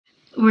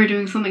we're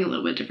doing something a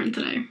little bit different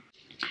today.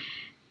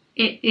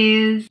 It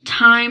is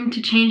time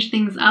to change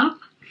things up,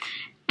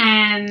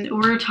 and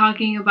we're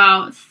talking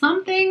about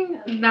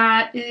something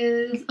that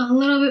is a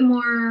little bit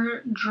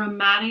more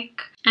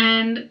dramatic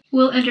and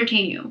will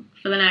entertain you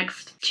for the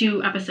next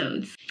 2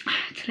 episodes.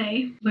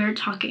 Today, we're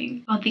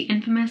talking about the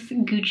infamous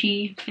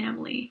Gucci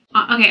family.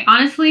 Okay,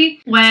 honestly,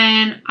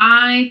 when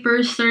I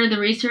first started the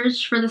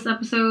research for this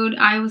episode,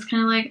 I was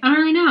kind of like, I don't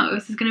really know.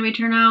 Is this going to be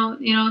turn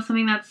out, you know,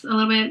 something that's a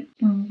little bit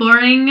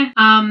boring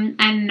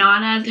and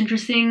not as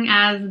interesting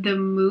as the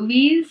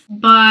movies?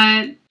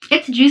 But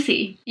it's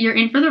juicy. You're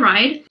in for the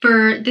ride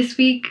for this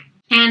week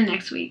and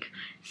next week.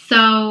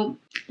 So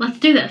let's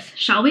do this,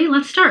 shall we?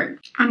 Let's start.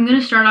 I'm going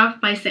to start off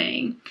by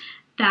saying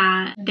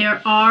that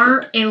there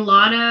are a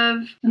lot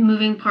of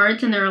moving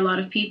parts and there are a lot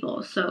of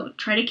people, so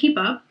try to keep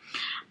up.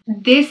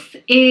 This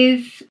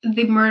is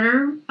the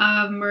murder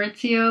of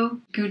Maurizio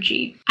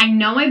Gucci. I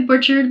know I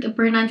butchered the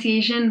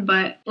pronunciation,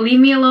 but leave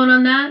me alone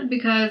on that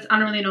because I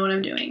don't really know what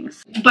I'm doing.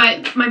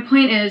 But my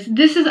point is,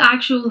 this is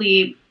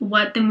actually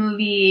what the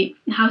movie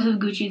House of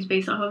Gucci is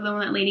based off of, the one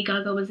that Lady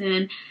Gaga was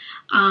in,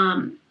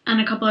 and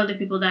a couple other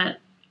people that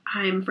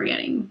I'm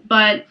forgetting.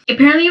 But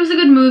apparently it was a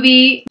good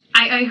movie.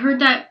 I heard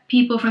that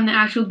people from the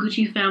actual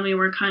Gucci family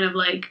were kind of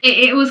like,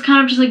 it was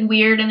kind of just like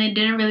weird and they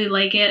didn't really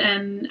like it,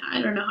 and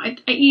I don't know, I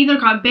either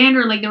got banned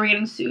or like they were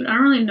getting sued. I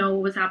don't really know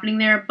what was happening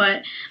there,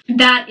 but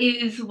that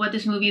is what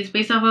this movie is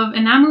based off of,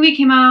 and that movie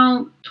came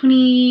out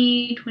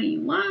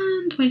 2021,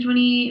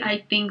 2020,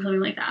 I think,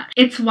 something like that.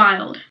 It's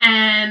wild,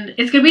 and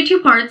it's gonna be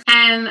 2 parts,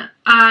 and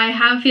I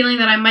have a feeling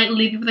that I might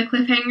leave you with a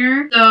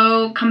cliffhanger,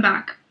 so come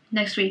back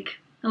next week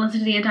and listen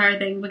to the entire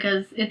thing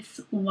because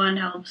it's one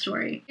hell of a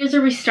story. Here's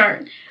where we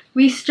start.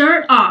 We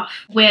start off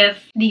with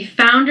the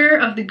founder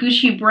of the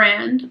Gucci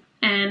brand,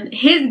 and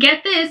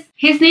get this,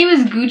 his name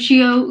is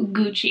Guccio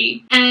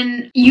Gucci.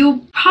 And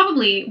you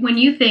probably, when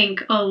you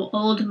think, oh,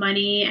 old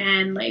money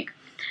and like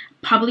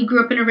probably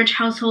grew up in a rich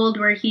household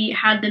where he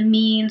had the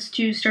means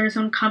to start his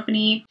own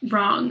company,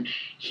 wrong.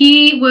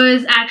 He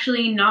was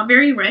actually not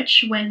very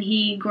rich when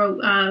he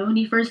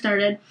first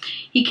started.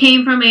 He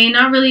came from a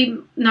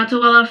not so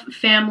well off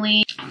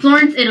family.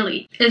 Florence,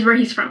 Italy is where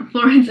he's from.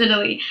 Florence,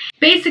 Italy.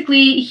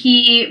 Basically,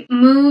 he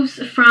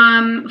moves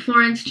from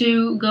Florence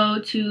to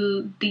go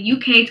to the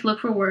UK to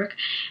look for work,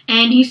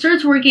 and he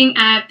starts working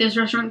at this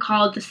restaurant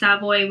called the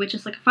Savoy, which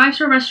is like a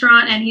 5-star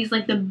restaurant, and he's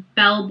like the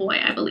bellboy,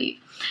 I believe.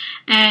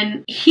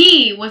 And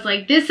he was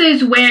like, this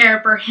is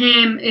where for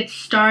him it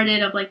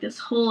started, of like this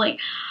whole like,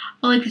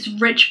 oh, like this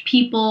rich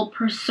people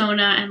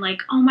persona, and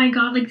like, oh my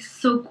god, like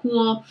so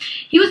cool.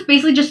 He was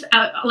basically just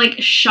like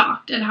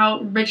shocked at how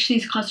rich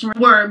these customers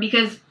were,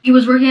 because he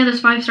was working at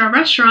this 5-star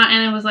restaurant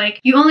and it was like,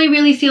 you only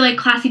really see like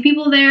classy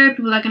people there,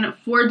 people that can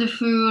afford the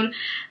food.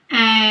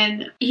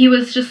 And he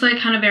was just like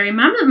kind of very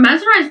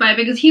mesmerized by it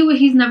because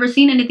he's never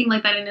seen anything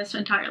like that in his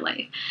entire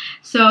life.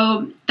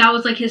 So that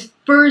was like his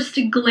first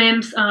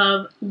glimpse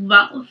of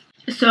wealth.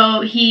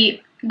 So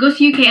he goes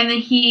to UK and then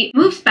he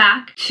moves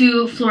back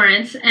to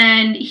Florence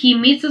and he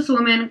meets this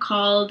woman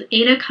called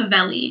Ada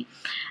Cavelli.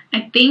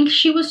 I think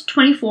she was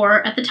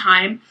 24 at the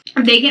time.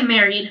 They get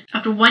married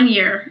after 1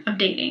 year of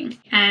dating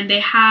and they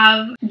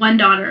have 1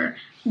 daughter,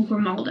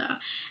 Grimalda.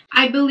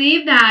 I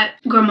believe that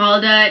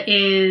Grimalda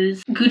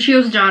is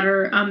Guccio's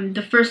daughter,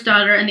 the first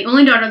daughter and the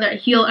only daughter that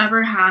he'll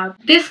ever have.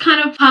 This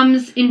kind of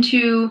comes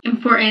into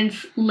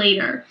importance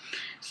later.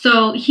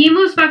 So he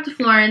moves back to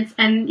Florence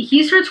and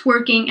he starts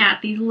working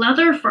at these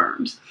leather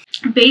firms,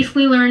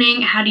 basically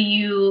learning how do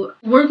you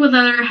work with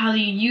leather, how do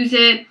you use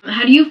it,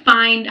 how do you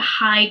find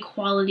high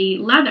quality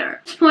leather.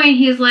 At this point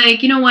he's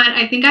like, you know what,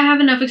 I think I have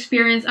enough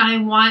experience, I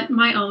want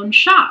my own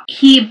shop.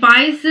 He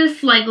buys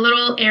this like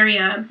little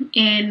area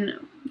in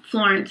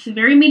Florence,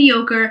 very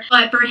mediocre,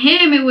 but for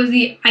him it was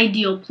the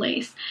ideal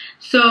place.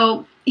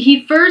 So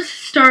he first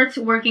starts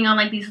working on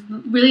like these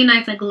really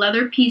nice like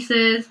leather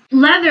pieces.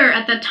 Leather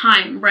at the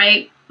time,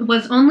 right,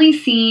 was only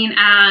seen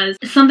as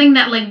something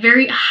that like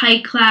very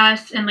high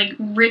class and like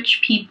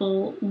rich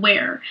people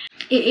wear.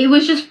 It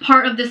was just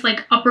part of this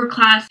like upper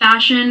class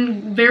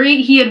fashion.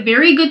 He had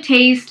very good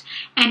taste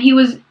and he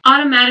was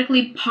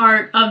automatically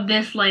part of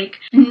this like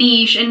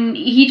niche, and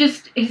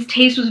his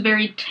taste was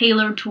very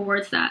tailored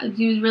towards that.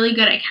 He was really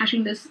good at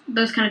catching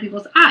those kind of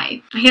people's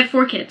eye. He had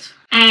 4 kids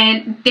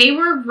and they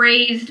were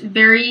raised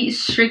very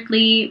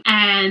strictly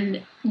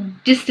and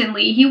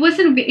distantly. He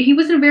wasn't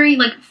a very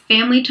like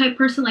family type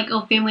person, like,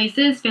 oh, family is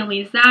this, family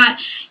is that.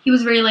 He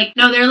was very like,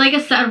 no, they're like a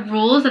set of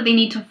rules that they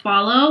need to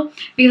follow,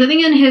 because I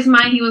think in his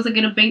mind he was like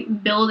gonna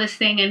build this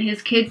thing and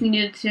his kids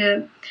needed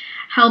to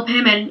help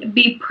him and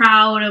be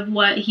proud of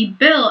what he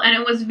built. And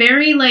it was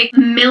very like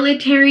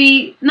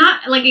military,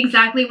 not like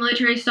exactly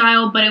military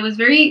style, but it was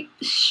very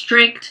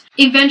strict.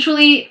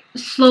 Eventually,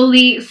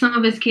 slowly, some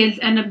of his kids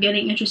end up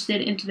getting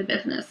interested into the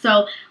business.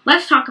 So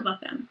let's talk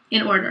about them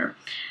in order.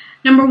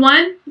 Number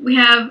 1, we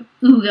have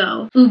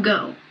Ugo.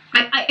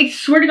 I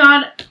swear to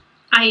God,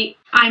 I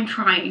I'm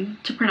trying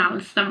to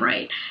pronounce them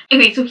right.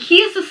 Okay, so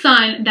he's the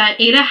son that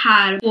Ada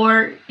had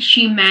before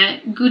she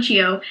met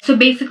Guccio. So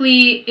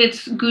basically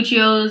it's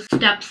Guccio's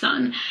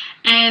stepson.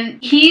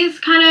 And he's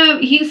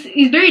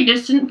very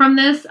distant from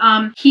this.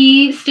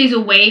 He stays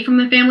away from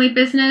the family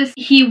business.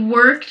 He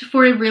worked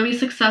for a really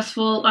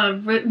successful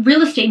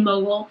real estate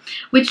mogul,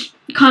 which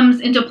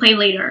comes into play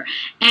later,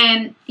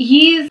 and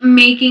he's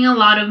making a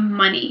lot of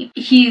money.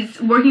 He's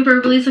working for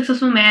a really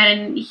successful man,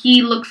 and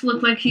he looks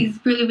like he's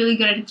really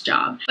good at his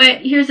job.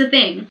 But here's the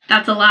thing,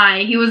 that's a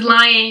lie. He was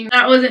lying.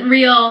 That wasn't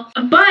real.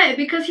 But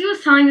because he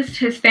was telling this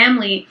to his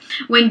family,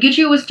 when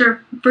Guccio was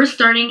first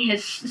starting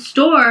his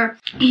store,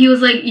 he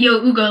was like, yo,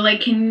 Ugo,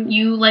 like, can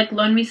you like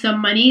loan me some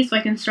money so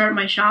I can start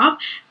my shop?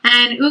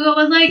 And Ugo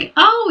was like,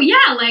 oh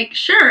yeah, like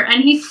sure.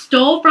 And he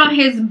stole from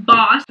his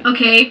boss.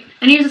 Okay,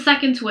 and here's a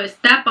second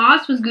twist. That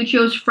boss was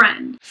Guccio's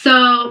friend.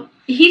 So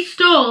he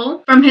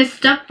stole from his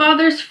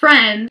stepfather's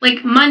friend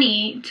like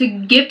money to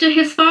give to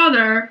his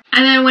father,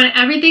 and then when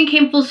everything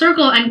came full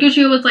circle and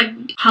Guccio was like,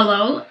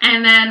 hello,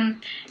 and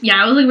then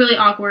yeah, it was like really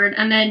awkward,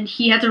 and then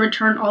he had to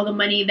return all the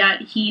money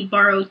that he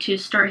borrowed to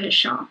start his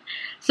shop.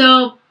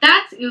 So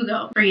that's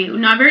Ugo for you.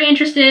 Not very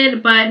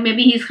interested, but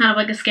maybe he's kind of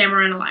like a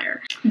scammer and a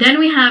liar. Then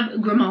we have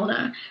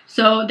Grimalda.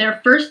 So their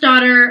first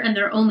daughter and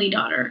their only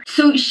daughter.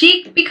 So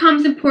she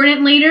becomes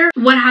important later.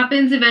 What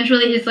happens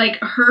eventually is like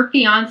her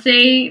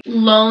fiance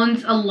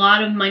loans a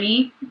lot of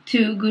money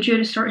to Guccio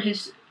to start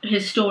his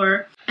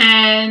store.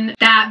 And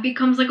that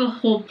becomes like a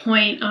whole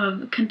point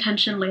of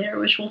contention later,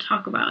 which we'll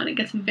talk about, and it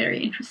gets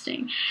very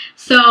interesting.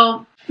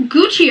 So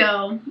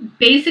Guccio,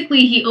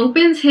 basically he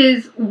opens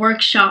his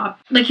workshop,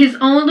 like his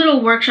own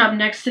little workshop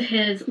next to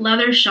his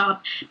leather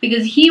shop,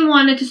 because he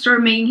wanted to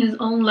start making his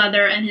own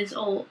leather and his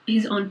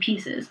own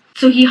pieces.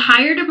 So he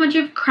hired a bunch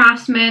of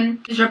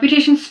craftsmen. His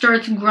reputation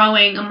starts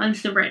growing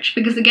amongst the rich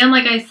because, again,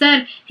 like I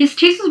said, his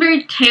taste was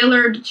very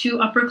tailored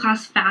to upper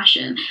class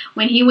fashion.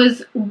 When he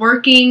was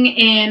working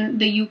in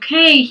the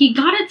UK, he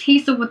got a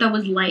taste of what that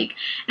was like,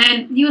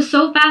 and he was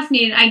so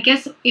fascinated. I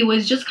guess it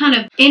was just kind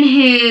of in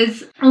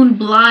his own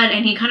blood,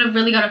 and he kind of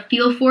really got a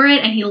feel for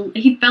it, and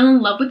he fell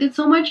in love with it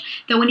so much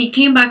that when he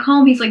came back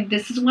home, he's like,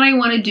 this is what I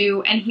want to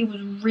do, and he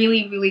was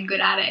really good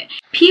at it.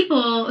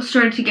 People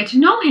started to get to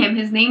know him.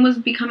 His name was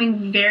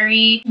becoming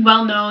very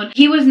well known.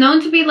 He was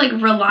known to be like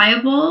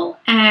reliable,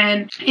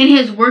 and in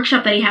his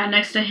workshop that he had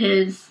next to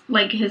his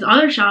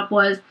other shop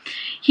was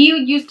he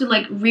used to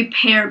like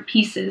repair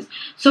pieces.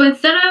 So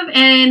instead of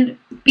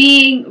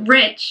being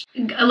rich,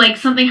 like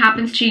something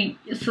happens to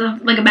you, so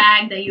like a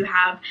bag that you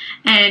have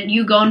and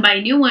you go and buy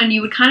a new one,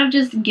 you would kind of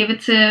just give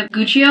it to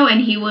Guccio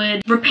and he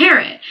would repair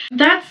it.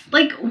 That's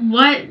like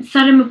what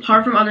set him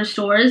apart from other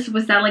stores,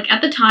 was that like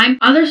at the time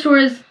other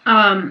stores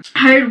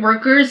hired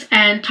workers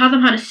and taught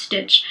them how to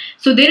stitch,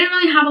 so they didn't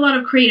really have a lot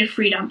of creative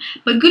freedom.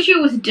 But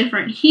Guccio was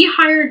different. He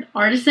hired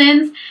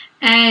artisans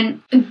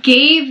and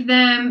gave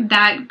them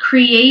that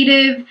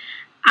creative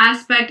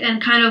aspect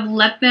and kind of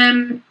let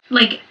them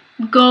like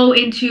go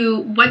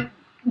into what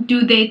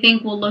do they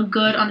think will look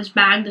good on this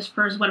bag, this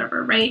purse,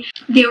 whatever, right?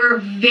 They were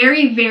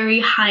very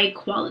high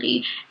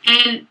quality.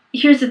 And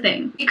here's the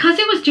thing, because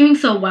he was doing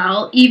so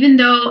well, even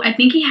though I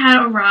think he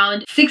had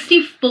around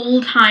 60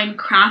 full-time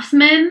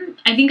craftsmen,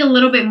 I think a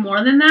little bit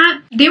more than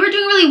that, they were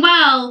doing really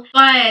well,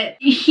 but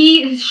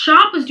his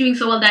shop was doing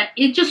so well that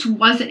it just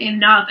wasn't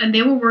enough, and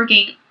they were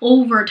working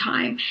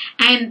overtime.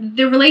 And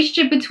the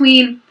relationship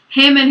between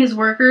him and his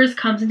workers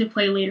comes into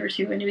play later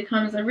too, and it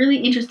becomes a really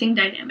interesting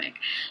dynamic.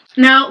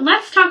 Now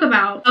let's talk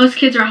about how his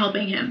kids are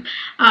helping him.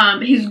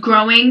 He's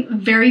growing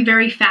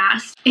very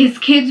fast. His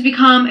kids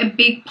become a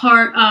big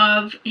part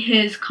of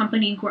his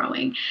company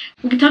growing.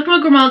 We talked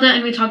about Grimalda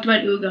and we talked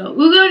about Ugo.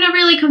 Ugo never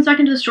really comes back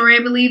into the story,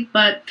 I believe,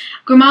 but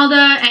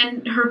Grimalda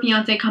and her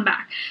fiance come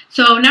back.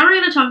 So now we're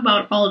going to talk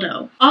about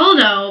Aldo.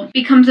 Aldo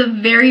becomes a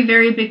very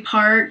big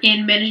part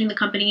in managing the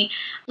company,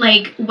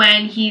 like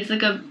when he's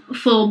like a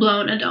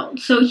full-blown adult.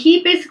 So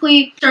he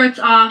basically starts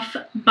off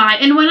by,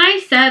 and when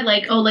I said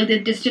like, oh, like the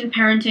distant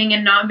parenting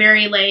and not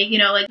very like, you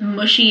know, like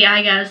mushy,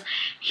 I guess,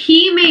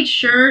 he made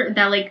sure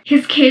that like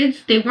his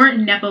kids, they weren't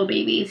nepo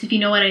babies, if you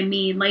know what I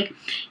mean. Like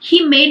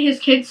he made his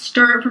kids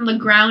start from the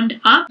ground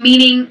up,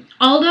 meaning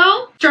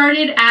Aldo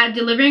started at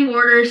delivering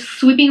orders,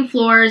 sweeping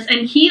floors,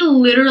 and he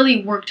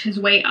literally worked his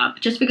way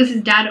up. Just because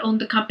his dad owned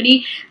the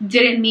company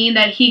didn't mean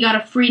that he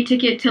got a free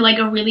ticket to like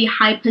a really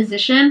high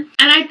position.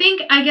 And I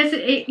guess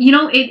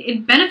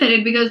it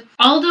benefited because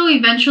Aldo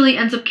eventually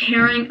ends up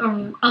caring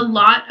a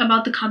lot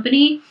about the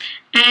company,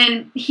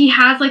 and he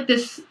has like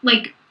this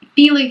like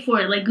feeling for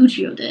it like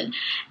Guccio did.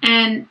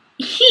 And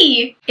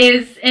he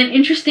is an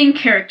interesting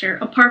character,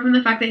 apart from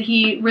the fact that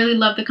he really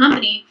loved the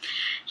company.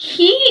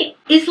 He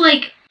is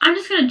like, I'm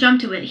just gonna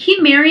jump to it. He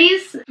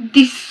marries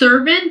the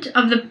servant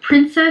of the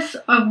Princess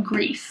of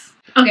Greece.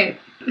 Okay,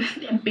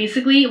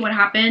 basically what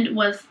happened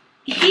was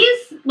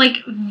he's like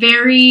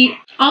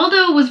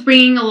Aldo was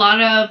bringing a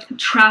lot of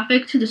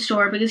traffic to the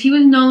store because he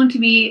was known to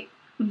be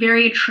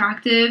very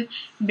attractive,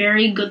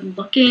 very good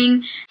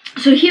looking,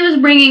 So he was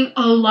bringing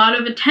a lot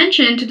of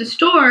attention to the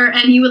store,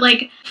 and he would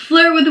like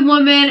flirt with the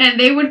woman, and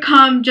they would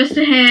come just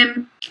to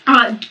him,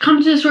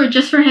 come to the store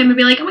just for him and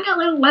be like, oh my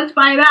god, let's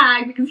buy a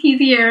bag because he's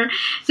here.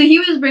 So he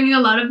was bringing a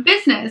lot of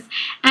business.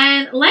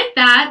 And like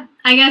that,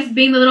 I guess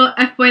being the little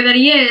F-boy that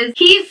he is,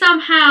 he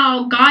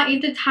somehow got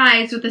into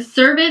ties with a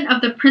servant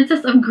of the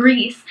Princess of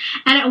Greece.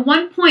 And at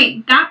one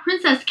point, that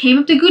princess came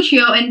up to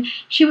Guccio and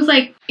she was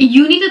like,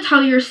 you need to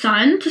tell your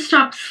son to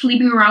stop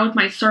sleeping around with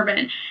my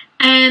servant.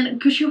 And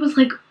Guccio was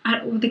like,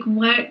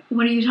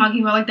 what are you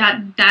talking about?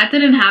 Like, that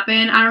didn't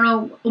happen. I don't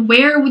know,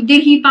 where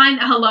did he find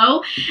a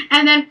hello?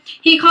 And then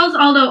he calls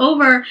Aldo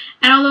over,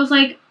 and Aldo's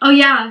like, oh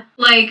yeah,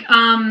 like,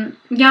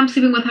 yeah, I'm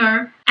sleeping with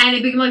her. And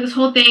it became like this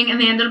whole thing,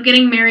 and they ended up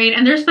getting married.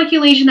 And there's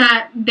speculation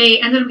that they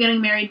ended up getting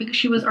married because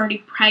she was already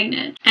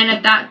pregnant. And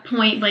at that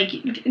point, like,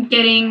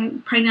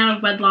 getting pregnant out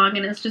of wedlock,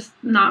 and it's just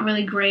not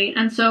really great.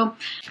 And so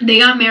they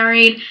got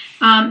married.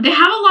 They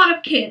have a lot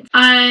of kids,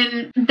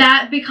 and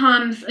that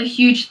becomes a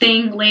huge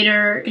thing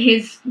later,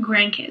 his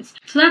grandkids.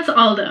 So that's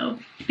Aldo.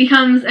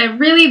 Becomes a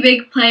really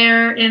big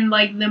player in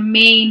like the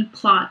main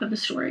plot of the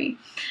story.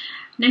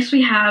 Next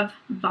we have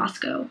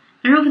Vasco.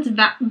 I don't know if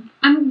it's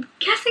I'm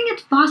guessing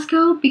it's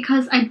Vasco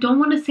because I don't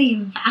want to say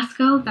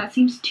Vasco. That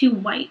seems too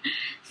white.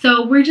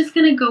 So we're just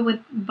going to go with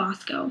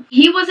Vasco.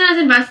 He wasn't as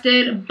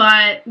invested,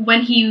 but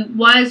when he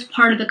was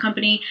part of the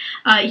company,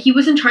 he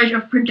was in charge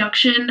of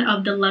production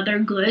of the leather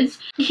goods.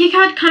 He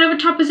had kind of a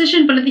top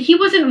position, but he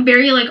wasn't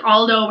very like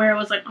Aldo where it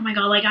was like, oh my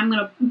god, like I'm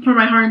going to pour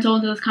my heart and soul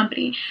into this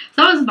company.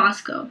 So that was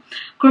Vasco.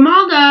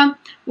 Grimalda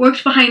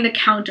worked behind the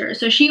counter.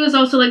 So she was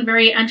also like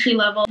very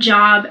entry-level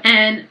job.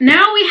 And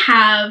now we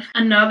have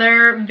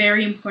another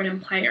very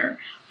important player,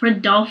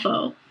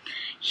 Rodolfo.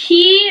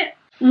 He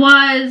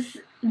was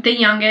the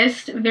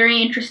youngest,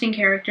 very interesting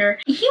character.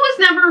 He was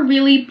never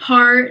really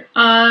part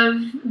of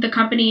the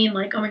company,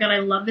 like, oh my god, I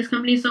love this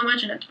company so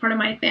much and it's part of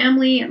my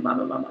family and blah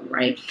blah blah blah,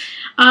 right?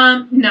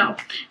 No.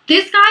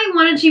 This guy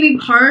wanted to be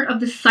part of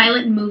the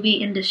silent movie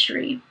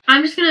industry.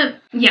 I'm just gonna,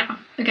 yeah,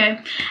 okay.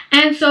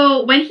 And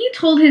so when he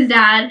told his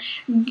dad,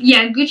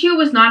 yeah, Guccio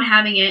was not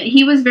having it.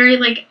 He was very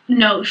like,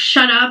 no,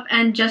 shut up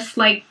and just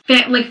like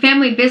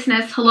family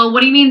business. Hello, what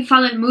do you mean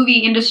silent movie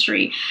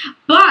industry?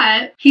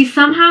 But he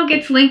somehow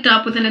gets linked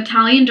up with an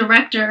Italian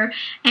director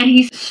and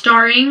he's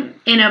starring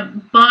in a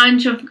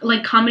bunch of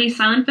like comedy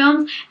silent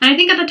films. And I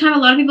think at the time a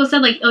lot of people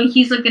said like, oh,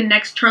 he's like the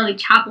next Charlie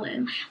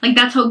Chaplin. Like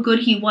that's how good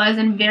he was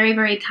and very,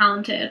 very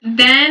talented.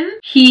 Then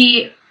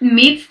he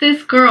meets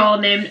this girl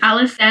named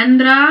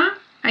Alessandra,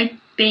 I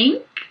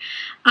think,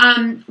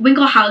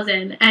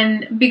 Winkelhausen,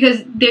 and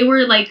because they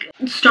were like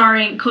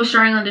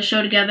co-starring on the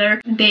show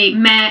together, they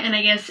met and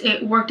I guess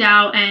it worked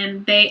out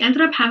and they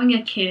ended up having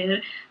a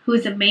kid who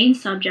is the main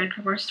subject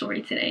of our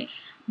story today,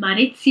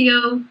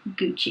 Maurizio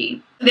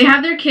Gucci. They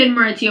have their kid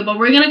Maurizio, but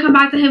we're gonna come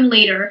back to him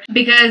later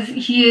because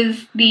he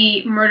is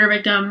the murder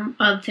victim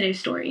of today's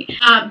story.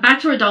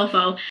 Back to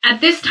Rodolfo.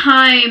 At this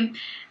time,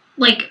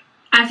 like,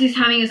 as he's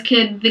having his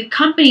kid, the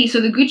company,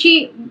 so the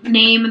Gucci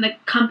name and the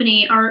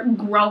company are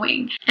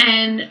growing.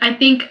 And I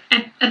think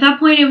at that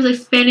point it was like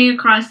spanning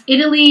across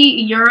Italy,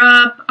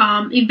 Europe,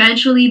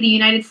 eventually the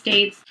United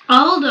States.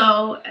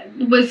 Aldo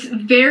was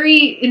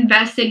very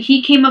invested.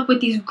 He came up with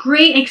these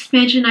great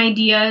expansion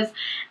ideas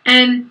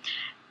and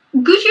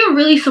Guccio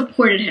really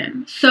supported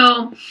him.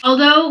 So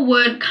Aldo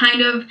would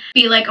kind of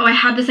be like, oh, I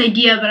have this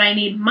idea, but I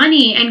need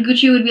money. And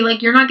Guccio would be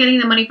like, you're not getting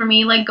the money from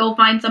me. Like, go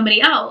find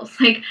somebody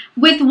else. Like,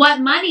 with what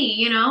money,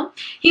 you know?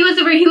 He was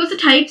the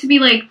type to be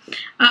like,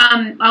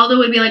 Aldo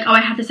would be like, oh,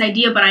 I have this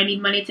idea, but I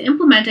need money to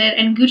implement it.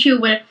 And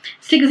Guccio would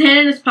stick his hand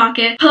in his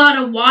pocket, pull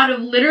out a wad of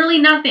literally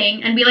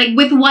nothing, and be like,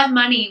 with what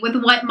money? With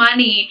what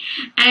money?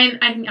 And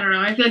I don't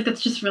know. I feel like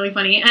that's just really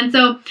funny. And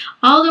so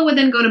Aldo would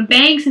then go to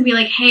banks and be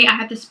like, hey, I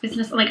have this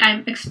business. Like,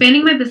 I'm expanding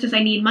my business,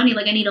 I need money,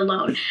 like I need a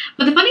loan.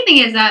 But the funny thing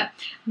is that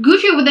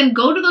Guccio would then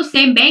go to those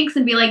same banks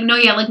and be like, no,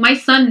 yeah, like my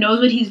son knows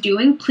what he's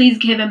doing, please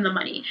give him the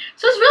money.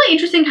 So it's really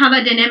interesting how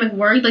that dynamic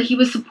worked. Like he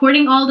was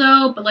supporting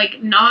Aldo, but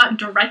like not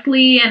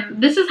directly,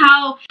 and this is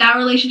how that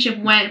relationship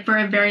went for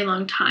a very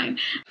long time.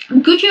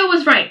 Guccio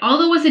was right.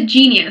 Aldo was a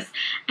genius,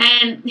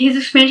 and his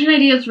expansion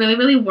ideas really,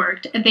 really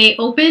worked. They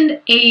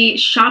opened a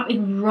shop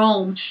in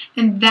Rome,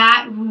 and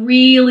that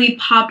really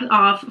popped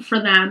off for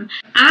them.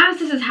 As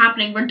this is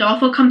happening,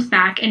 Rodolfo comes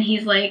back, and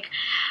he's like,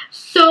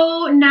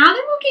 so now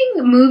they're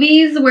making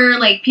movies where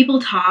like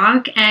people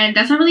talk and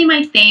that's not really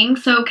my thing,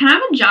 so can I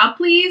have a job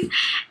please?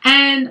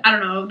 And I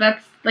don't know,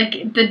 that's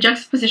like the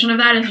juxtaposition of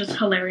that is just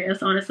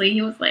hilarious, honestly.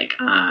 He was like,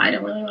 I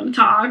don't really want to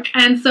talk.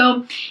 And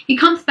so he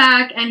comes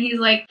back and he's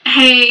like,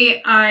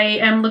 hey, I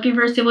am looking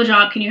for a stable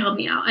job, can you help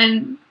me out?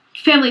 And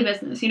family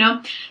business, you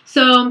know?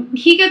 So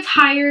he gets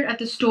hired at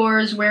the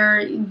stores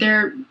where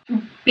they're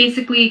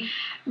basically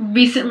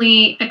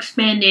recently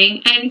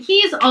expanding, and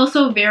he's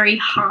also very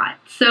hot,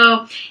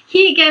 so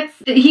he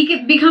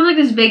becomes like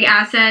this big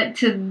asset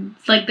to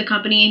like the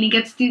company, and he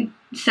gets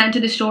sent to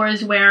the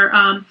stores where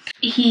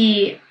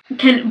he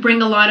can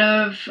bring a lot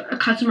of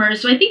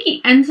customers. So I think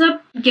he ends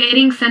up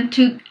getting sent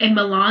to a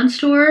Milan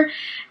store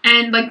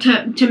and like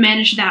to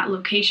manage that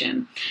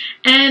location.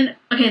 And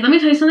okay, let me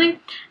tell you something.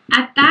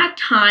 At that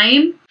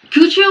time,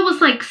 Guccio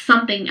was like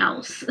something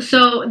else.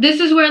 So this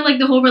is where like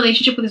the whole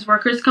relationship with his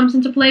workers comes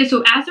into play.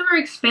 So as they were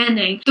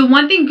expanding, the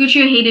one thing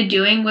Guccio hated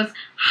doing was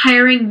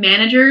hiring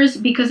managers,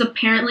 because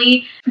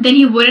apparently then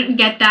he wouldn't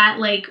get that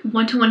like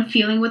one-to-one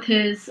feeling with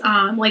his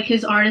like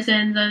his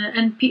artisans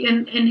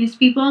and his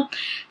people.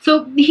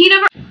 So he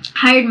never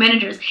hired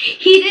managers.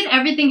 He did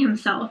everything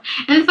himself.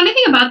 And the funny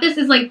thing about this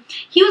is like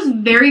he was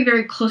very,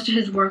 very close to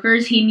his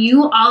workers. He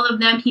knew all of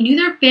them. He knew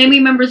their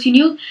family members. He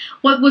knew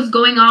what was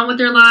going on with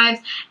their lives.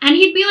 And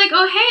he'd be like,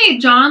 oh hey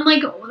John,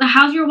 like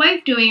how's your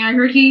wife doing? I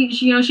heard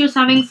she was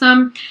having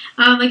some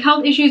like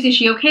health issues. Is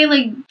she okay?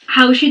 Like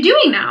how is she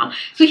doing now?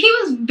 So he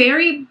was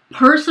very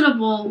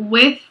personable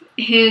with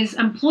his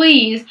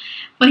employees,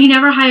 but he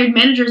never hired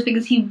managers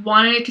because he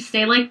wanted it to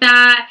stay like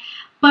that.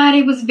 But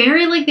it was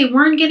very like they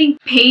weren't getting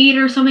paid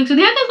or something. So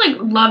they had this like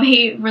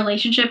love-hate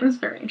relationship. It was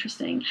very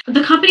interesting.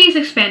 The company is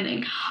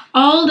expanding.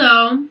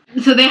 Aldo,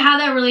 so they had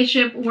that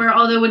relationship where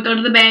Aldo would go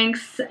to the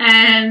banks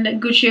and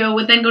Guccio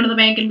would then go to the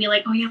bank and be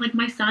like, oh yeah, like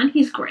my son,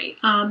 he's great.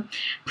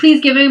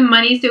 Please give him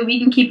money so we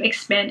can keep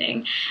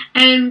expanding.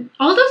 And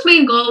Aldo's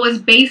main goal was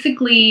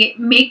basically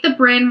make the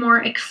brand more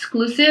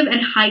exclusive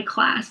and high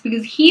class,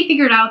 because he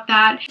figured out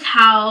that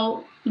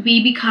how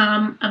we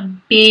become a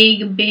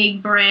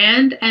big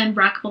brand and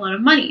rack up a lot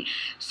of money.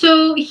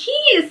 So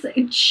his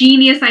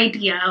genius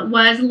idea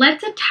was,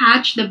 let's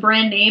attach the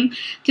brand name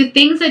to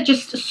things that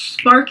just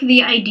spark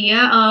the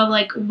idea of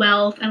like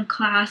wealth and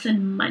class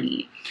and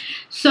money.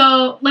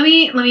 So let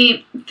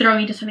me throw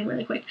into something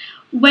really quick.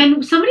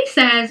 When somebody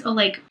says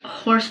like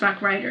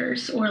horseback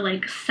riders or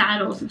like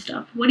saddles and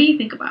stuff, what do you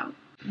think about?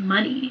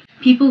 Money.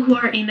 People who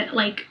are in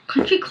like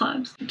country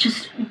clubs,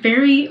 just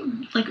very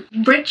like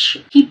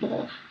rich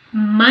people,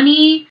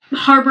 money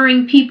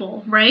harboring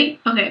people, right?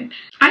 Okay,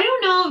 I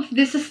don't know if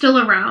this is still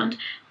around,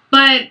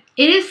 but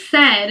it is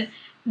said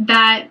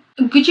that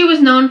Gucci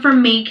was known for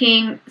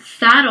making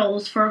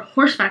saddles for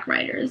horseback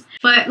riders.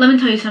 But let me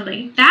tell you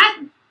something,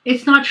 that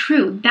it's not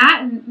true.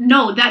 That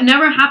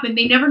never happened.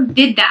 They never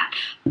did that.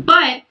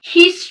 But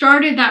he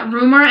started that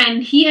rumor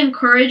and he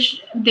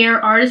encouraged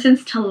their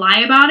artisans to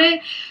lie about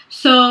it,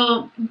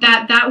 so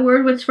that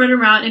word would spread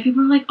around and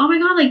people were like, oh my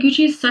god, like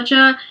Gucci is such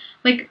a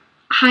like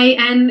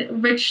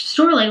high-end rich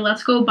store, like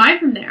let's go buy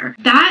from there.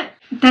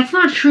 That's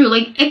not true.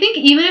 Like I think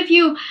even if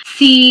you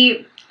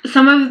see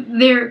some of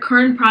their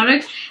current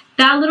products,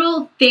 that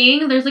little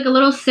thing, there's like a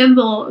little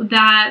symbol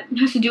that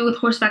has to do with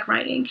horseback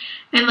riding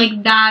and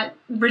like that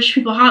rich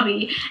people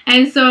hobby.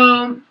 And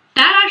so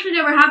that actually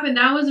never happened.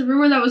 That was a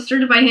rumor that was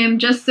started by him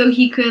just so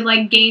he could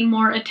like gain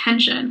more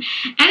attention.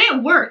 And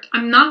it worked.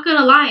 I'm not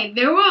gonna lie.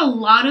 There were a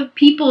lot of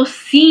people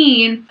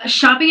seen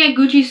shopping at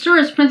Gucci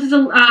stores. Princess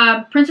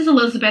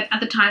Elizabeth at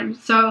the time.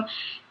 So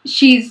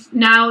she's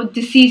now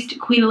deceased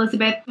Queen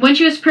Elizabeth. When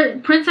she was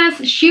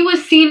princess, she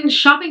was seen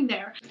shopping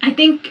there. I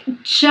think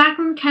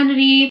Jacqueline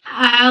Kennedy,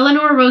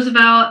 Eleanor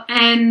Roosevelt,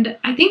 and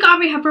I think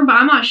Audrey Hepburn, but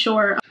I'm not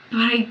sure. But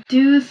I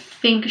do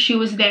think she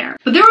was there.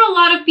 But there were a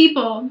lot of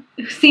people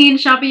seen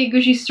shopping at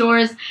Gucci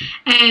stores,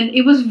 and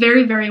it was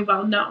very, very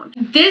well known.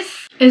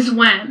 This is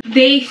when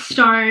they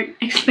start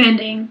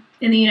expanding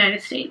in the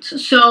United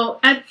States. So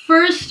at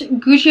first,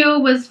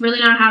 Guccio was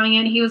really not having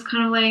it. He was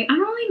kind of like, I don't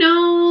really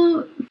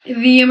know.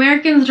 The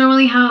Americans don't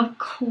really have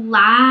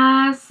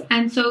class.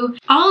 And so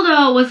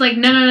Aldo was like,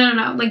 no.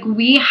 Like,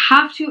 we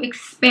have to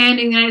expand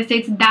in the United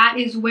States. That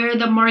is where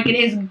the market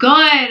is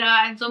good.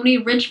 And so many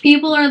rich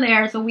people are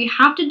there. So we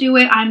have to do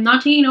it. I'm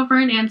not taking no for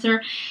an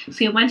answer. So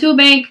he went to a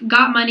bank,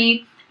 got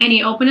money, and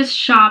he opened his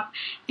shop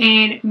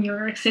in New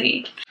York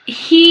City.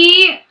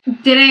 He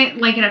didn't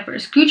like it at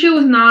first. Gucci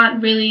was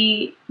not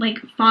really like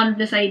fond of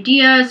this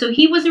idea, so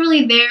he wasn't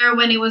really there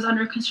when it was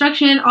under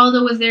construction.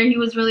 Aldo was there. He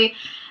was really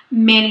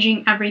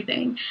managing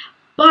everything.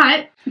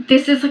 But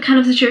this is the kind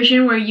of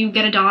situation where you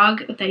get a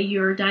dog that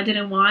your dad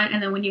didn't want,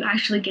 and then when you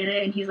actually get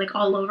it and he's like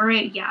all over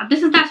it, yeah,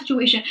 this is that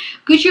situation.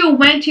 Guccio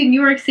went to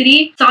New York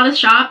City, saw this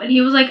shop, and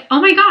he was like,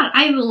 oh my god,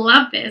 I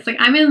love this. Like,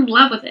 I'm in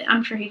love with it.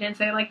 I'm sure he didn't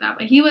say it like that,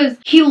 but he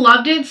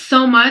loved it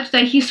so much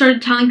that he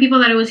started telling people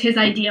that it was his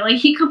idea. Like,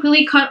 he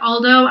completely cut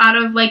Aldo out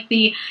of like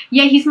the,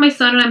 yeah, he's my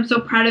son and I'm so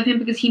proud of him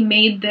because he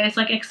made this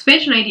like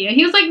expansion idea.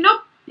 He was like,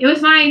 nope, it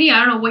was my idea.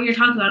 I don't know what you're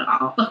talking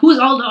about. Who's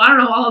Aldo? I don't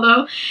know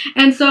Aldo.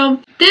 And so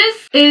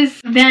this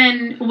is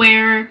then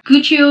where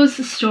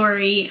Guccio's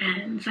story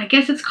ends. I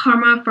guess it's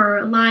karma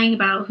for lying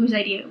about whose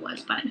idea it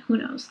was, but who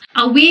knows.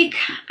 A week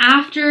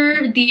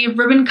after the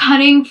ribbon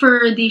cutting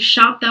for the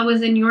shop that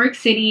was in New York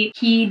City,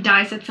 he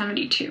dies at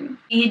 72.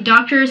 The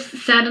doctors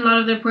said in a lot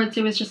of the reports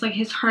it was just like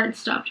his heart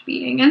stopped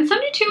beating. And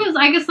 72 is,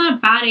 I guess, not a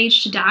bad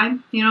age to die.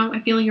 You know, I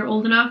feel like you're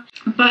old enough.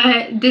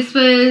 But this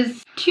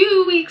was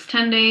 2 weeks,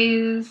 10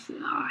 days,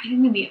 I think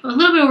maybe a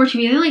little bit over 2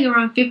 weeks, I think like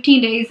around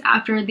 15 days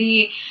after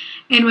the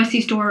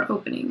NYC store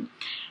opening.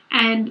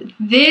 And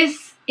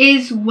this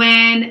is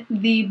when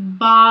the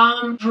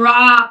bomb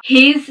dropped.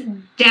 His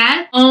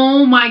death,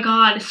 oh my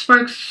god, it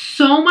sparks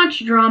so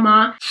much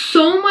drama,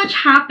 so much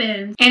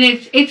happens, and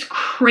it's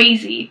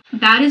crazy.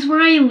 That is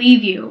where I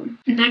leave you.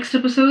 Next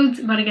episode's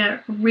about to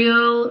get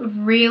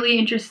really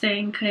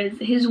interesting, because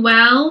his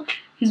will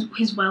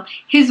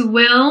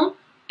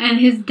and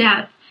his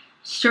death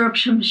stir up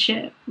some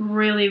shit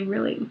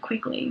really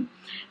quickly.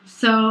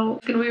 So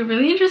it's gonna be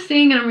really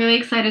interesting, and I'm really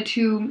excited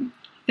to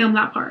film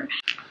that part.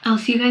 I'll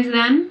see you guys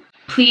then.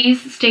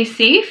 Please stay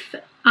safe.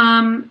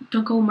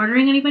 Don't go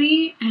murdering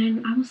anybody,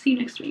 and I will see you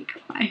next week.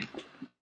 Bye.